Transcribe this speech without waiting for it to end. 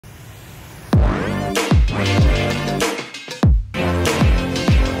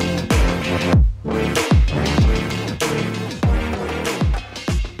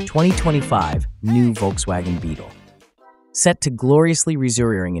...2025 new Volkswagen Beetle. Set to gloriously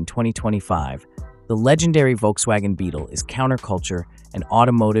resurearing in 2025, the legendary Volkswagen Beetle is counterculture and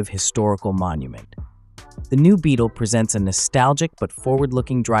automotive historical monument. The new Beetle presents a nostalgic but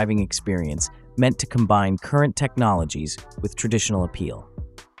forward-looking driving experience meant to combine current technologies with traditional appeal.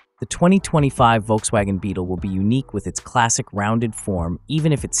 The 2025 Volkswagen Beetle will be unique with its classic rounded form,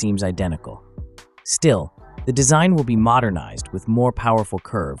 even if it seems identical. Still, the design will be modernized with more powerful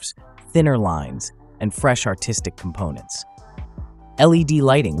curves, thinner lines, and fresh artistic components. LED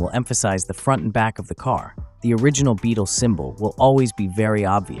lighting will emphasize the front and back of the car. The original Beetle symbol will always be very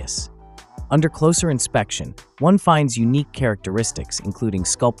obvious. Under closer inspection, one finds unique characteristics including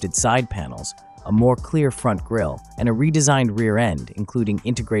sculpted side panels, a more clear front grille, and a redesigned rear end including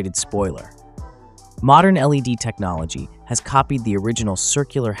integrated spoiler. Modern LED technology has copied the original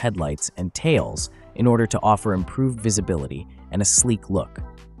circular headlights and tails in order to offer improved visibility and a sleek look.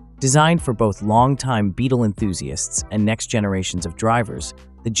 Designed for both longtime Beetle enthusiasts and next generations of drivers,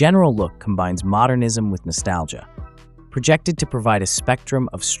 the general look combines modernism with nostalgia. Projected to provide a spectrum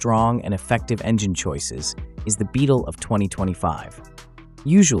of strong and effective engine choices is the Beetle of 2025.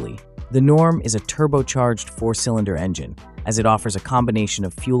 Usually, the norm is a turbocharged four-cylinder engine, as it offers a combination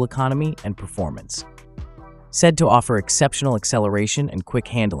of fuel economy and performance. Said to offer exceptional acceleration and quick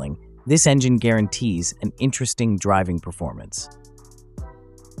handling, this engine guarantees an interesting driving performance.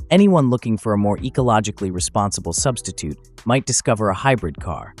 Anyone looking for a more ecologically responsible substitute might discover a hybrid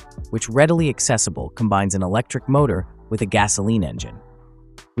car, which readily accessible combines an electric motor with a gasoline engine.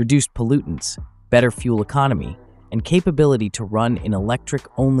 Reduced pollutants, better fuel economy, and capability to run in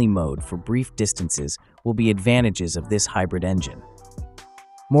electric-only mode for brief distances will be advantages of this hybrid engine.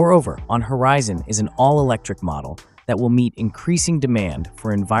 Moreover, on horizon is an all-electric model that will meet increasing demand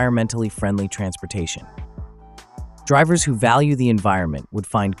for environmentally friendly transportation. Drivers who value the environment would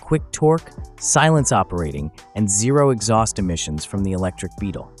find quick torque, silence operating, and zero exhaust emissions from the electric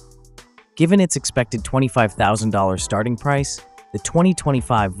Beetle. Given its expected $25,000 starting price, the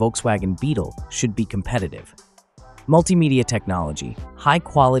 2025 Volkswagen Beetle should be competitive. Multimedia technology,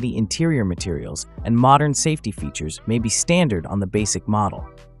 high-quality interior materials, and modern safety features may be standard on the basic model.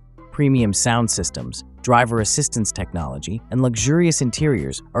 Premium sound systems, driver assistance technology, and luxurious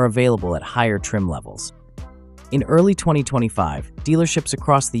interiors are available at higher trim levels. In early 2025, dealerships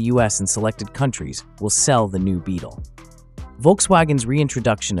across the US and selected countries will sell the new Beetle. Volkswagen's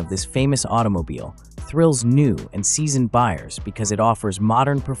reintroduction of this famous automobile thrills new and seasoned buyers because it offers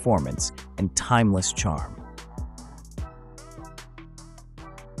modern performance and timeless charm.